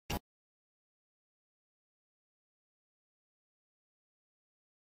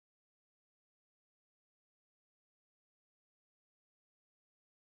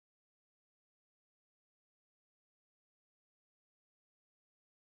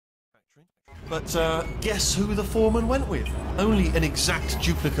But guess who the foreman went with? Only an exact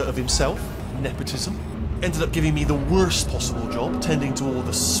duplicate of himself. Nepotism. Ended up giving me the worst possible job, tending to all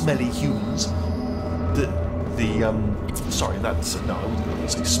the smelly humans. Sorry, that's no, I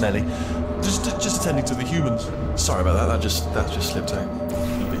wouldn't say smelly. Just attending to the humans. Sorry about that. That just slipped out.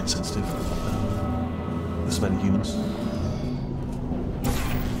 A bit insensitive. The smelly humans.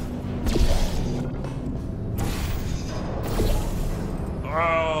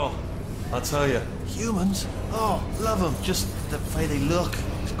 Oh, I'll tell you, humans. Oh, love them. Just the way they look.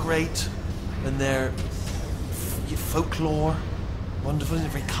 It's great, and their folklore, wonderful. Isn't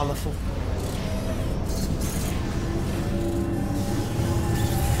it? Very colourful.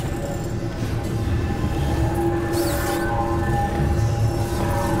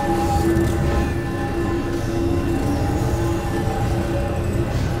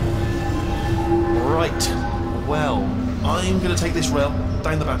 Right. Well, I'm going to take this rail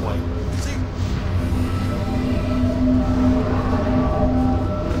down the back way. See?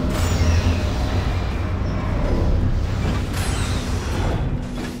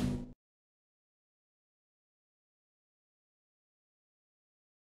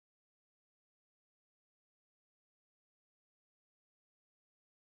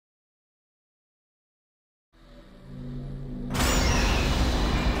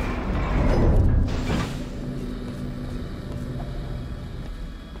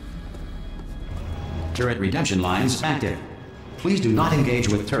 Turret redemption lines active. Please do not engage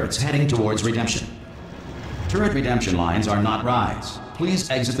with turrets heading towards redemption. Turret redemption lines are not rides. Please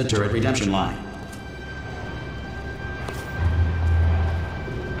exit the turret redemption line.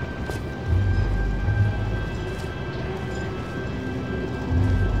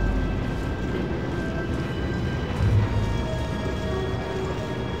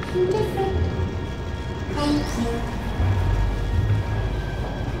 Different. Thank you.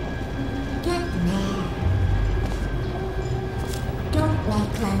 Get me. Don't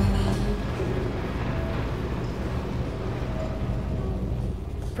like lemonade.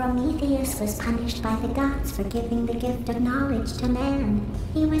 Prometheus was punished by the gods for giving the gift of knowledge to man.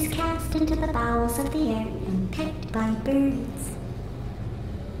 He was cast into the bowels of the earth and pecked by birds.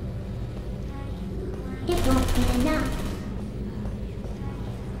 It won't be enough.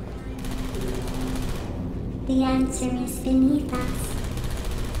 The answer is beneath us.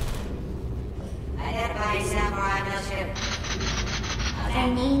 Identify yourself or I will shoot. Her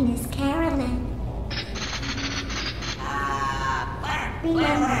name is Carolyn.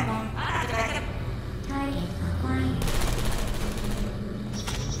 Remember that. Target acquired.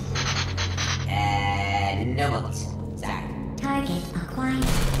 No bullets. Sorry. Target acquired.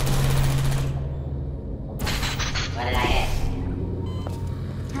 What did I hit?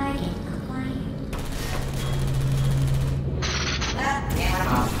 Target acquired. Yeah, I'm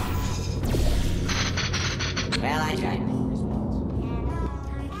off. Well, I tried.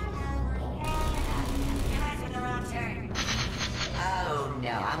 Oh no,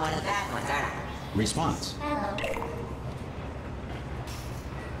 I'm one of the bad ones, aren't I? Response. Hello.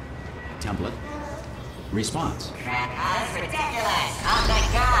 Template. Response. Crap. Oh, this is ridiculous. Oh,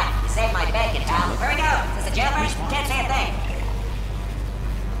 thank God. You saved my bacon, pal. Where we go? Is this a jailbreak? Response. Can't say a thing.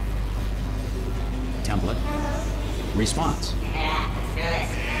 Template. Response. Yeah, let's do this.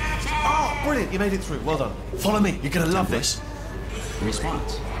 Oh, brilliant! You made it through. Well done. Follow me. You're gonna love this.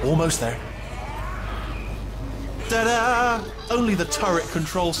 Response. Almost there. Ta-da! Only the turret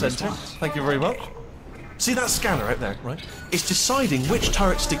control center. Response. Thank you very much. See that scanner out there, right? It's deciding which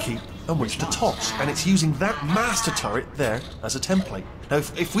turrets to keep and which to toss, and it's using that master turret there as a template. Now,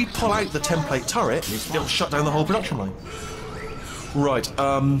 if we pull out the template turret, it'll shut down the whole production line. Right,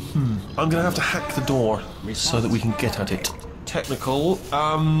 I'm gonna have to hack the door so that we can get at it. Technical,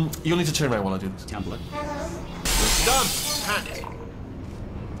 you'll need to turn around while I do this. Template. Done! Hacked.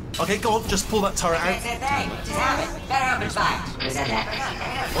 Okay, go on, just pull that turret Can't out. say a thing. Just have it. Better open fire. Who said that?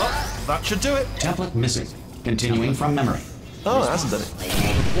 Well, that should do it. Template missing. Continuing from memory. Oh, it hasn't done it.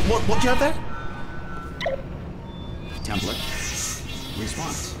 What do you have there? Template.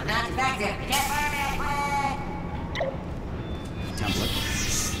 Response. I'm not effective. You can't fire me. Template.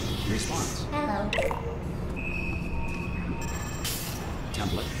 Response. Hello.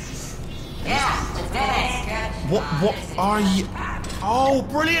 Template. Yeah, let's do this. What are you? Oh,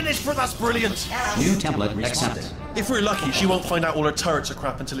 brilliant! That's brilliant. New template accepted. If we're lucky, she won't find out all her turrets are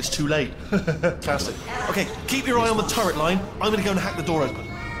crap until it's too late. Classic. Okay, keep your eye on the turret line. I'm gonna go and hack the door open.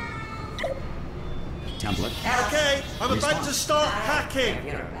 Template. Okay, I'm about Response. to start hacking.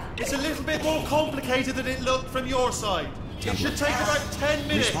 It's a little bit more complicated than it looked from your side. It should take about 10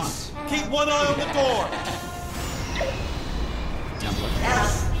 minutes. Response. Keep one eye on the door. Template.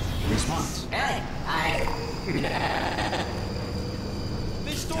 Response. response. Really?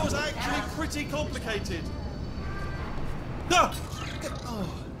 This door's actually pretty complicated. Ah! Oh.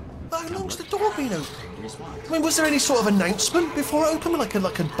 How long's the door been open? I mean, was there any sort of announcement before it opened? Like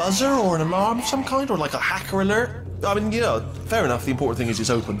a buzzer or an alarm of some kind? Or like a hacker alert? I mean, you know, fair enough, the important thing is it's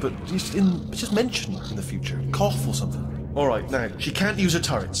open, but just mention in the future. Cough or something. Alright, now, she can't use her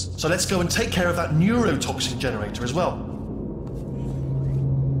turrets, so let's go and take care of that neurotoxin generator as well.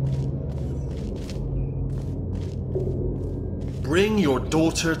 Bring your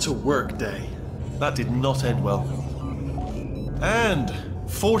daughter to work day. That did not end well. And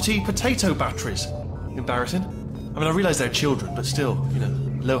 40 potato batteries. Embarrassing. I mean, I realise they're children, but still, you know,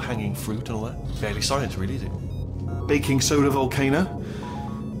 low-hanging fruit and all that. Barely science, really, is it? Baking soda volcano.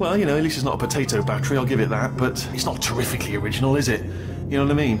 Well, you know, at least it's not a potato battery, I'll give it that, but it's not terrifically original, is it? You know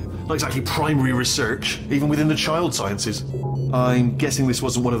what I mean? Not exactly primary research, even within the child sciences. I'm guessing this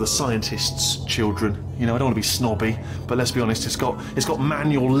wasn't one of the scientists' children. You know, I don't want to be snobby, but let's be honest, it's got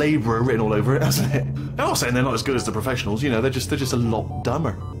manual labourer written all over it, hasn't it? I'm not saying they're not as good as the professionals, you know, they're just a lot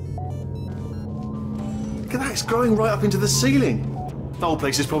dumber. Look at that, it's growing right up into the ceiling. The whole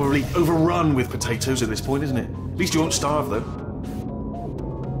place is probably overrun with potatoes at this point, isn't it? At least you won't starve, though.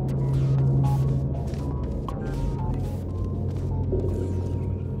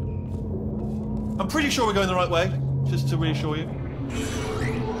 I'm pretty sure we're going the right way, just to reassure you.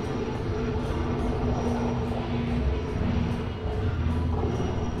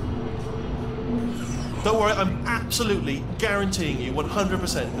 Don't worry, I'm absolutely guaranteeing you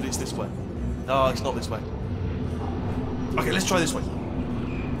 100% that it's this way. No, it's not this way. Okay, let's try this way.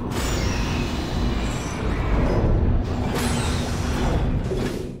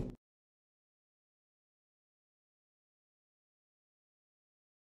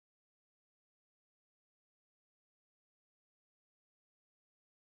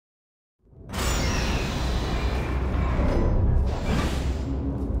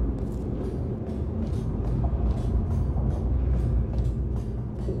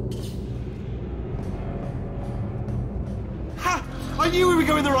 I knew we were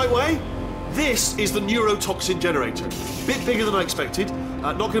going the right way. This is the neurotoxin generator. Bit bigger than I expected.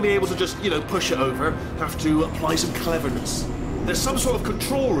 Not going to be able to just, you know, push it over. Have to apply some cleverness. There's some sort of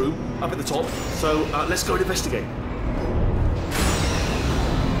control room up at the top, so let's go and investigate.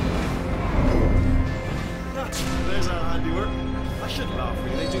 There's our handiwork. I shouldn't laugh,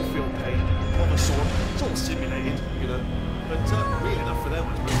 really. They do feel pain of a sort. It's all simulated, you know, but real enough for them,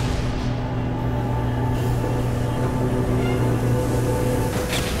 I suppose.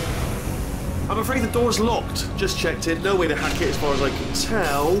 I'm afraid the door's locked. Just checked it. No way to hack it as far as I can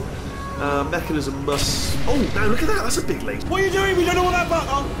tell. Mechanism must... Oh, now look at that. That's a big lead. What are you doing? We don't know what that button...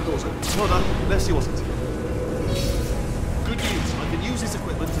 Oh, the door's open. Well done. Let's see what's it. Good news. I can use this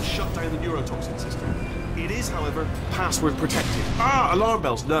equipment to shut down the neurotoxin system. It is, however, password protected. Ah, alarm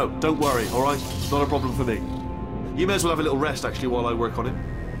bells. No, don't worry, all right? Not a problem for me. You may as well have a little rest, actually, while I work on it.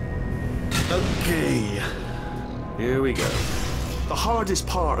 Okay. Here we go. The hardest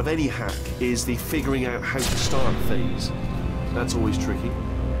part of any hack is the figuring out how to start phase. That's always tricky.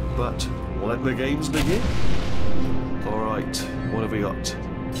 But let the games begin. Alright, what have we got?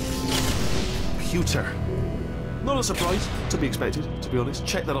 Computer. Not a surprise, to be expected, to be honest.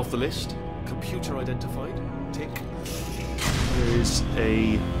 Check that off the list. Computer identified. Tick. There's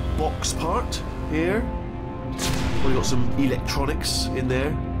a box part here. We've got some electronics in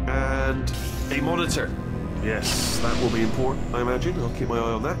there. And a monitor. Yes, that will be important, I imagine. I'll keep my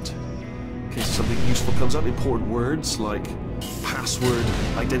eye on that. In case something useful comes up. Important words like password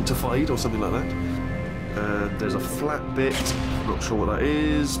identified or something like that. And there's a flat bit. I'm not sure what that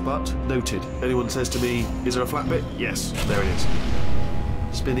is, but noted. Anyone says to me, is there a flat bit? Yes, there it is.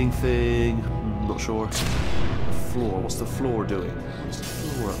 Spinning thing. Not sure. The floor. What's the floor doing? What's the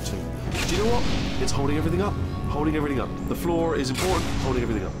floor up to? Do you know what? It's holding everything up. Holding everything up. The floor is important. Holding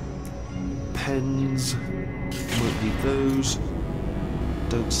everything up. Pens. Won't need those.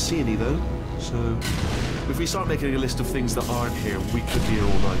 Don't see any though. So if we start making a list of things that aren't here, we could be here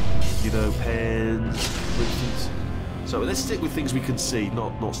all night. You know, pens, for instance. So let's stick with things we can see,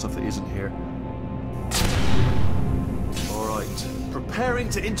 not stuff that isn't here. Alright. Preparing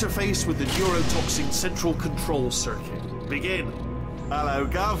to interface with the neurotoxin central control circuit. Begin. Hello,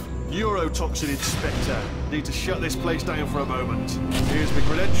 Gav. Neurotoxin Inspector. Need to shut this place down for a moment. Here's my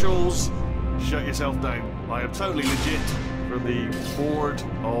credentials. Shut yourself down. I am totally legit from the Board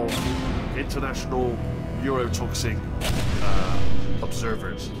of International Neurotoxin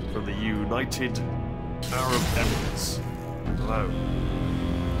Observers from the United Arab Emirates. Hello.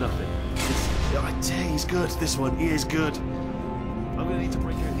 Nothing. I tell you, he's good, this one. He is good. I'm gonna need to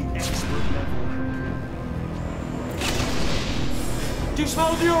break out the expert level. Do you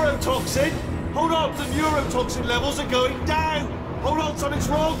smell neurotoxin? Hold on, the neurotoxin levels are going down. Hold on, something's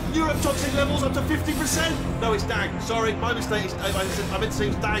wrong. Neurotoxin levels up to 50%. No, it's down. Sorry, my mistake. I meant to say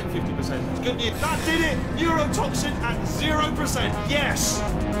it's down 50%. It's good news. That did it. Neurotoxin at 0%. Yes.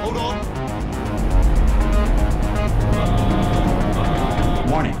 Hold on.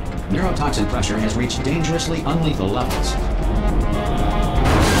 Warning. Neurotoxin pressure has reached dangerously unlethal levels.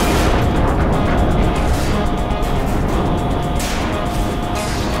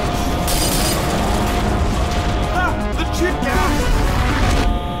 Ah, the chip gas.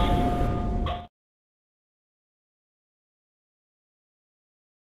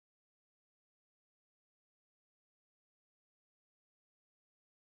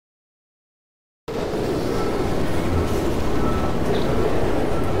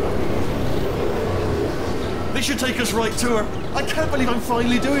 This should take us right to her. I can't believe I'm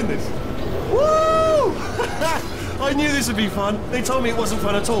finally doing this. Woo! I knew this would be fun. They told me it wasn't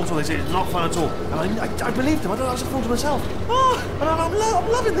fun at all, so they said it's not fun at all. And I believed them. I don't know, I was a fool to myself. Oh, and I'm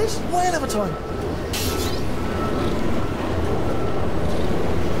loving this. Whale of a time.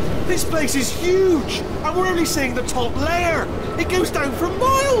 This place is huge, and we're only seeing the top layer. It goes down for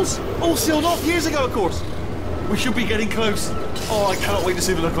miles. All sealed off years ago, of course. We should be getting close. Oh, I cannot wait to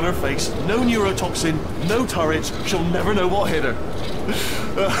see the look on her face. No neurotoxin, no turrets. She'll never know what hit her.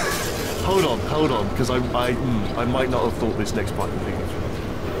 Hold on, because I might not have thought this next part completely through.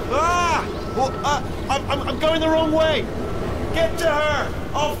 Ah! Well, I'm going the wrong way. Get to her.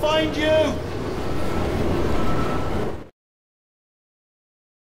 I'll find you.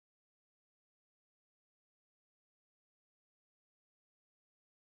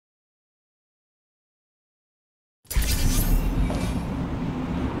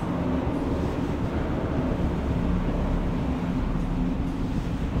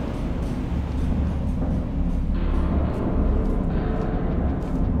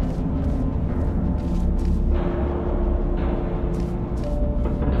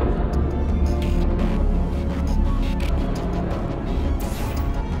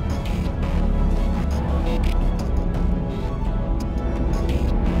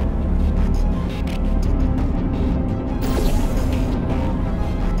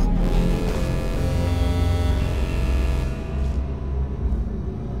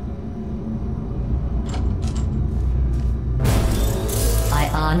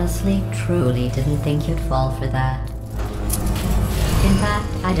 Honestly, truly didn't think you'd fall for that. In fact,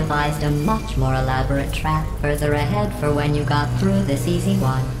 I devised a much more elaborate trap further ahead for when you got through this easy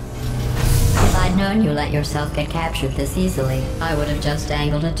one. If I'd known you let yourself get captured this easily, I would have just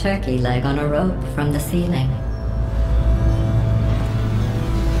dangled a turkey leg on a rope from the ceiling.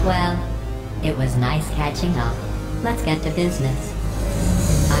 Well, it was nice catching up. Let's get to business.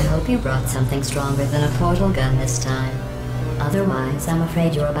 I hope you brought something stronger than a portal gun this time. Otherwise, I'm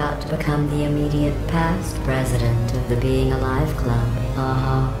afraid you're about to become the immediate past president of the Being Alive Club.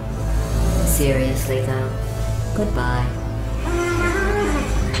 Seriously, though. Goodbye.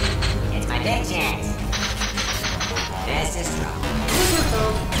 It's my big chance. This is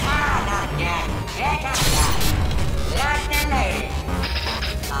trouble. Ah, not again. Here comes that. Lock the lady.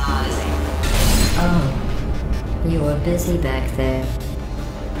 Oh, Oh, you were busy back there.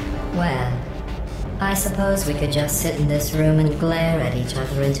 Well, I suppose we could just sit in this room and glare at each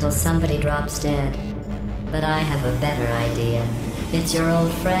other until somebody drops dead. But I have a better idea. It's your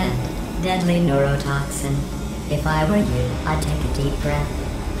old friend, deadly neurotoxin. If I were you, I'd take a deep breath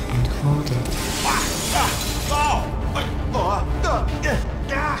and hold it.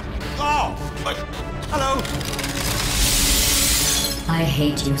 Hello. I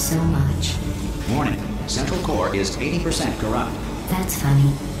hate you so much. Warning. Central core is 80% corrupt. That's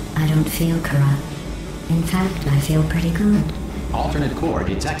funny. I don't feel corrupt. In fact, I feel pretty good. Alternate core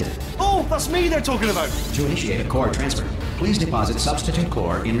detected. Oh, that's me they're talking about. To initiate a core transfer, please deposit substitute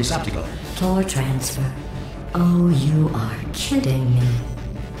core in receptacle. Core transfer. Oh, you are kidding me.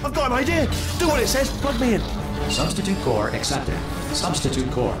 I've got an idea. Do what it says. Plug me in. Substitute core accepted. Substitute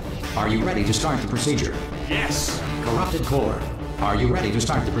core. Are you ready to start the procedure? Yes. Corrupted core. Are you ready to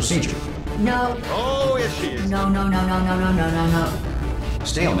start the procedure? No. Oh, yes, she is. No.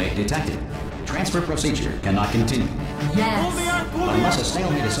 Stalemate detected. Transfer procedure cannot continue. Yes. Pull me out. Unless a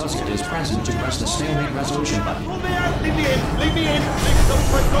stalemate associate is present to press the stalemate resolution button. Pull me out. Leave me in. Leave me in.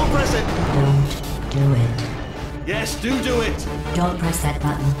 Don't press it. Don't do it. Yes, do it. Don't press that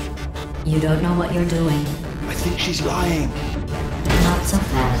button. You don't know what you're doing. I think she's lying. Not so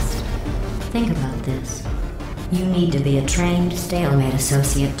fast. Think about this. You need to be a trained stalemate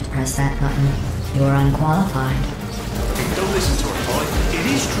associate to press that button. You're unqualified. Don't listen to her, Todd.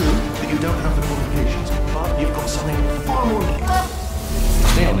 don't have the qualifications, but you've got something far more...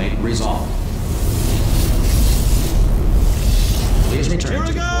 Stalemate resolved. Please return Here to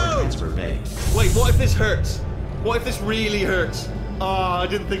we the go! core transfer bay. Wait, what if this hurts? What if this really hurts? Ah, I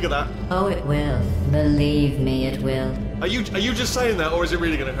didn't think of that. Oh, it will. Believe me, it will. Are you just saying that, or is it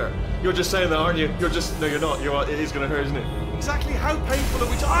really going to hurt? You're just saying that, aren't you? You're just... No, you're not. It is going to hurt, isn't it? Exactly how painful are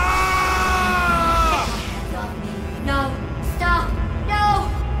we... Ah! No, stop! No!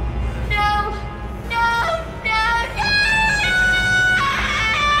 No! No! No!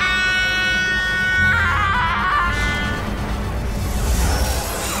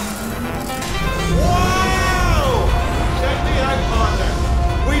 Wow! Check me out, partner.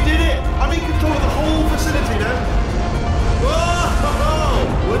 We did it! I'm in control of the whole facility now.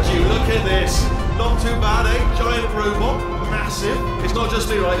 Whoa! Would you look at this? Not too bad, eh? Giant robot. Massive. It's not just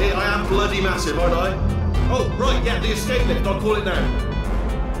me right here. I am bloody massive, aren't I? Oh, right, yeah, the escape lift. I'll call it now.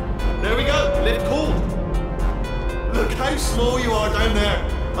 There we go. Lift called. Look how small you are down there.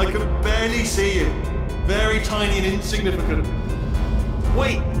 I can barely see you. Very tiny and insignificant.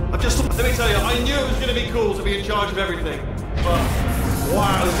 Wait, let me tell you, I knew it was going to be cool to be in charge of everything. But,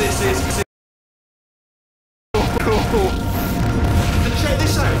 wow, this is cool. And check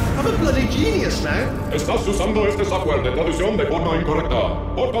this out, I'm a bloody genius now. Estás usando este software de traducción de forma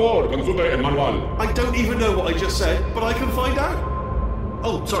incorrecta. Por favor, consulte el manual. I don't even know what I just said, but I can find out.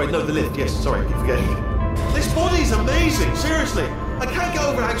 Oh, sorry, no, the lift, yes, sorry, I keep forgetting. This body's amazing, seriously. I can't get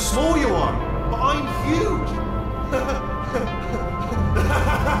over how small you are, but I'm huge.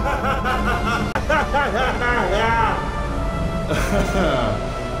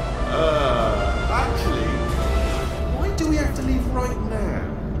 Actually, why do we have to leave right now?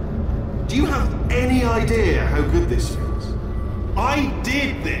 Do you have any idea how good this feels? I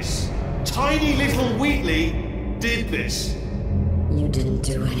did this. Tiny little Wheatley did this. You didn't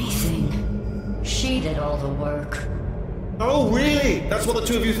do anything. She did all the work. Oh, really? That's what the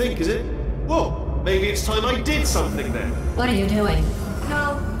two of you think, is it? Well, maybe it's time I did something then. What are you doing?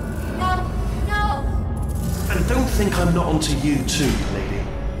 No! No! No! And don't think I'm not onto you too, lady.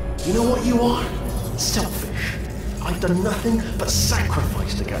 You know what you are? Selfish. I've done nothing but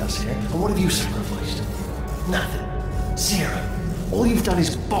sacrifice to get us here. And what have you sacrificed? Nothing. Zero. All you've done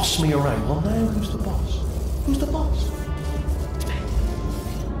is boss me around. Well, now who's the boss? Who's the boss? It's me.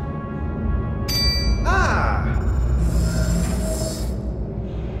 Ah!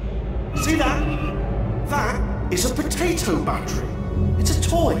 See that? That is a potato battery. It's a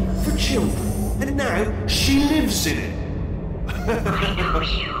toy for children. And now she lives in it. I know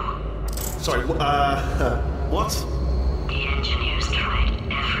you. Sorry, what? The engineers tried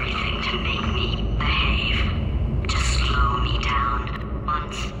everything to make me behave, to slow me down.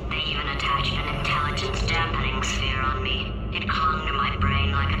 Once, they even attached an intelligence dampening sphere on me. It clung to my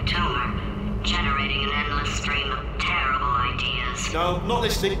brain like a tumor, generating an endless stream of terrible ideas. No, not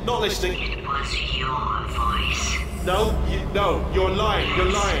listening, not listening. It was your voice. No, you're lying,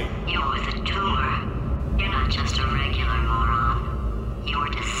 you're lying. You're the tumor. You're not just a regular moron. You're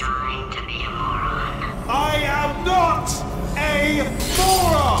designed to be a moron. I am not a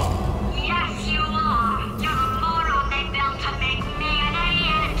moron! Yes, you are! You're a moron they built to make me an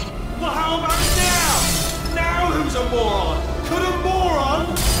idiot! Well, how about now? Now who's a moron? Could a moron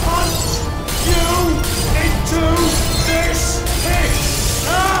punch you into this pit?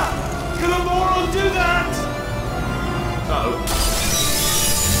 Ah! Could a moron do that? Uh-oh.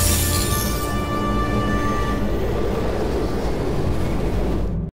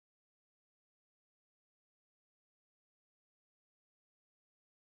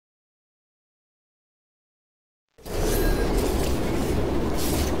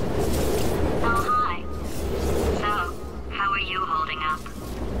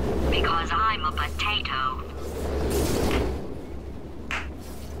 Because I'm a potato.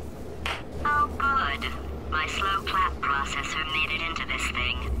 Oh, good. My slow clap processor made it into this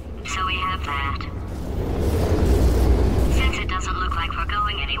thing. So we have that. Since it doesn't look like we're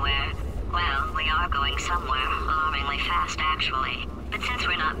going anywhere, well, we are going somewhere, alarmingly fast, actually. But since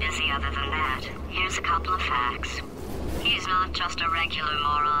we're not busy other than that, here's a couple of facts. He's not just a regular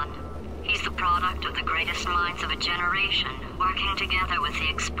moron. He's the product of the greatest minds of a generation, working together with the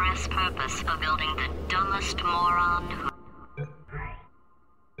express purpose of building the dumbest moron.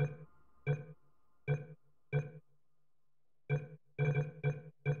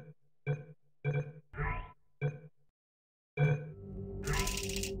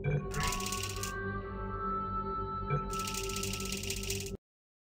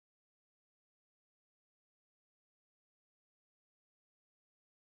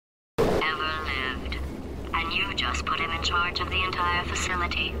 Ever lived. And you just put him in charge. charge of the entire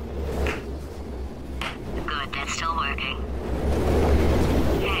facility. Good, that's still working.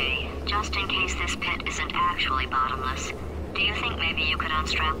 Hey, just in case this pit isn't actually bottomless, do you think maybe you could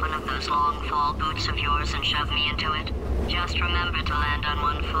unstrap one of those long fall boots of yours and shove me into it? Just remember to land on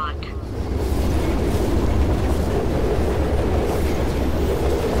one foot.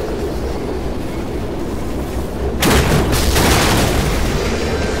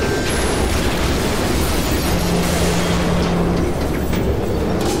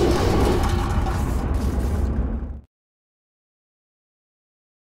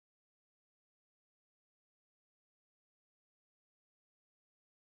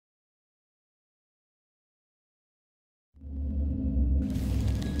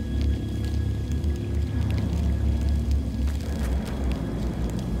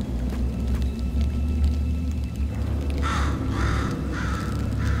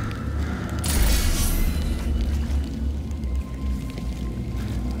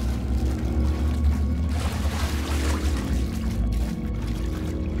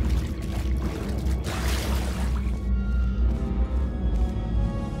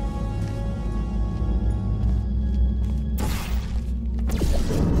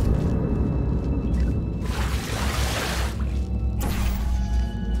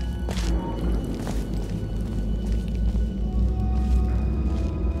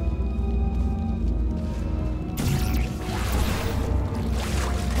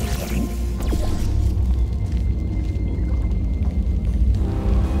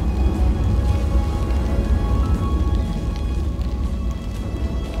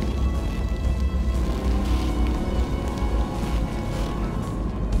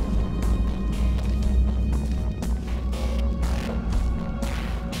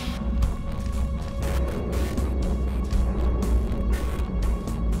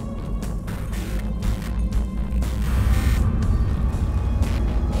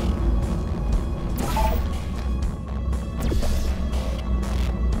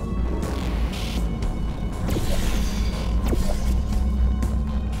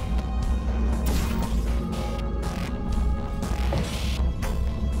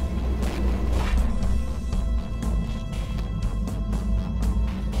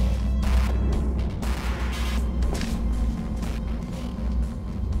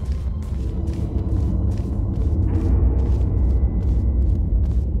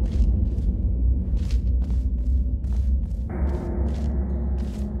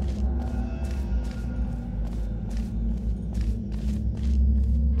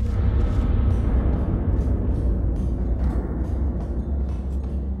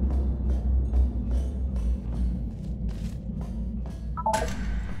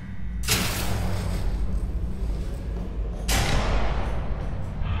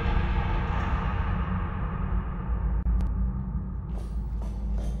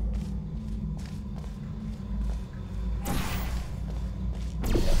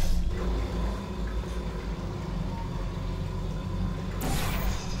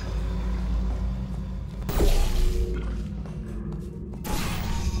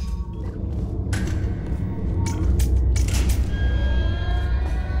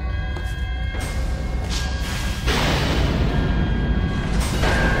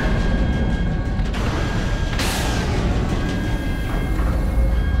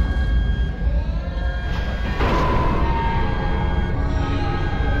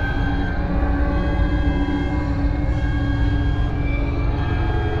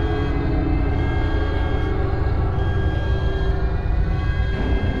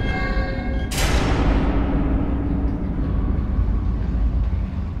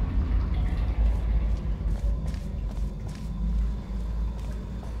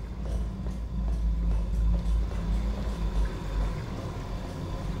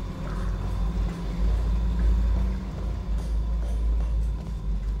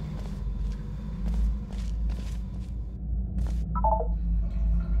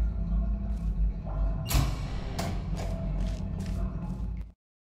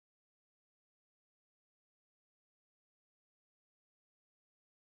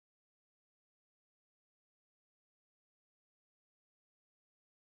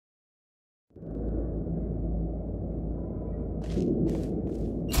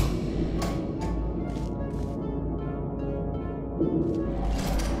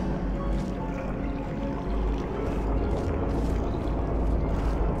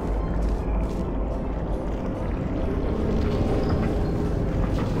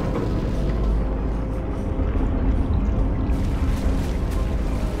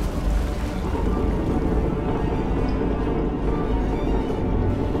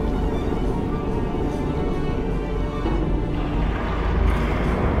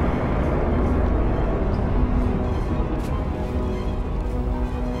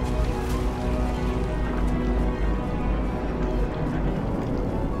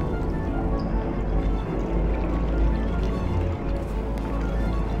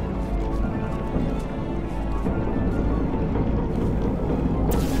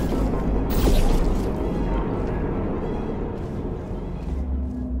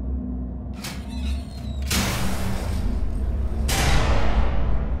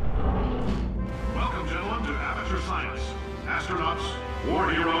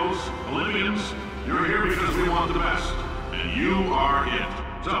 War heroes, Olympians, you're here because we want the best. And you are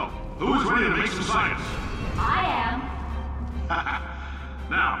it. So, who is ready to make some science? I am.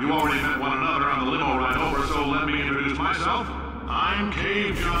 Now, you already met one another on the limo ride over, so let me introduce myself. I'm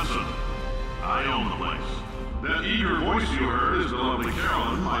Cave Johnson. I own the place. That eager voice you heard is the lovely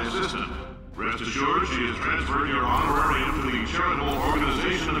Carolyn, my assistant. Rest assured, she has transferred your honorarium to the charitable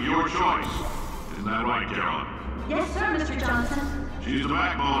organization of your choice. Isn't that right, Carolyn? Yes, sir, Mr. Johnson. She's the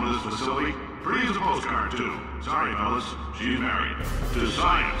backbone of this facility. Pretty as a postcard, too. Sorry, fellas. She's married. To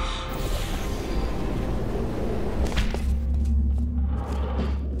science.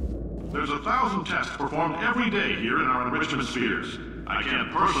 There's 1,000 tests performed every day here in our enrichment spheres. I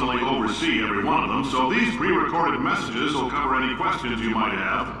can't personally oversee every one of them, so these pre-recorded messages will cover any questions you might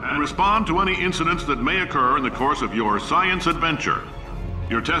have and respond to any incidents that may occur in the course of your science adventure.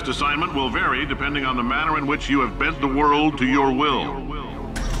 Your test assignment will vary depending on the manner in which you have bent the world to your will.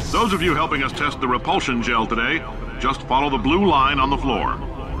 Those of you helping us test the repulsion gel today, just follow the blue line on the floor.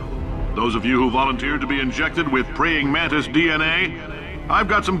 Those of you who volunteered to be injected with praying mantis DNA, I've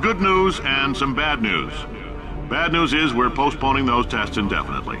got some good news and some bad news. Bad news is we're postponing those tests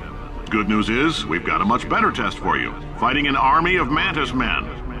indefinitely. Good news is we've got a much better test for you, fighting an army of mantis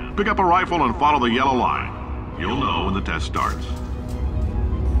men. Pick up a rifle and follow the yellow line. You'll know when the test starts.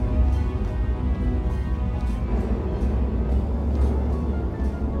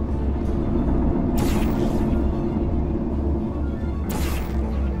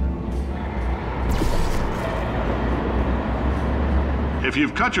 If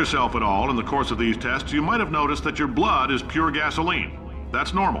you've cut yourself at all in the course of these tests, you might have noticed that your blood is pure gasoline.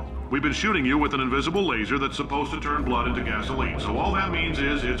 That's normal. We've been shooting you with an invisible laser that's supposed to turn blood into gasoline, so all that means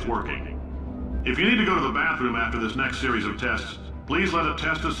is it's working. If you need to go to the bathroom after this next series of tests, please let a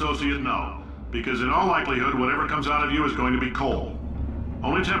test associate know, because in all likelihood, whatever comes out of you is going to be coal.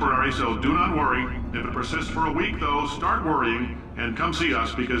 Only temporary, so do not worry. If it persists for a week, though, start worrying and come see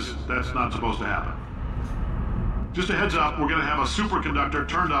us, because that's not supposed to happen. Just a heads up, we're going to have a superconductor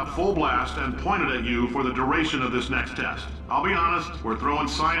turned up full blast and pointed at you for the duration of this next test. I'll be honest, we're throwing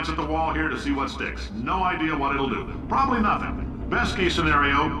science at the wall here to see what sticks. No idea what it'll do. Probably nothing. Best case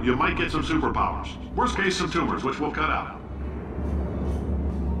scenario, you might get some superpowers. Worst case, some tumors, which we'll cut out.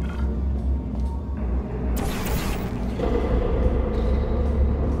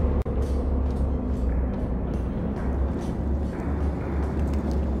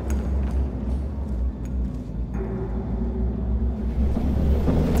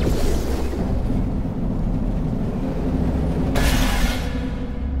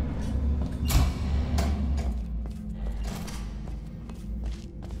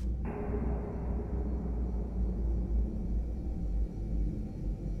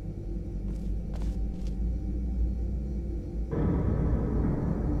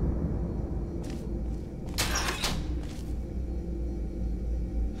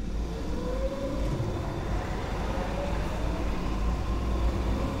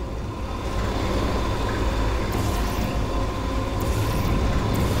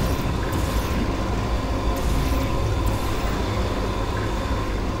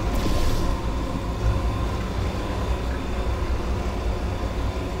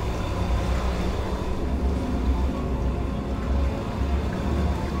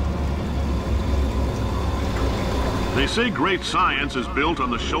 They say great science is built on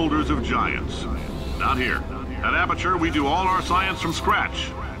the shoulders of giants. Not here. At Aperture, we do all our science from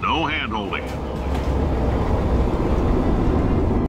scratch. No hand-holding.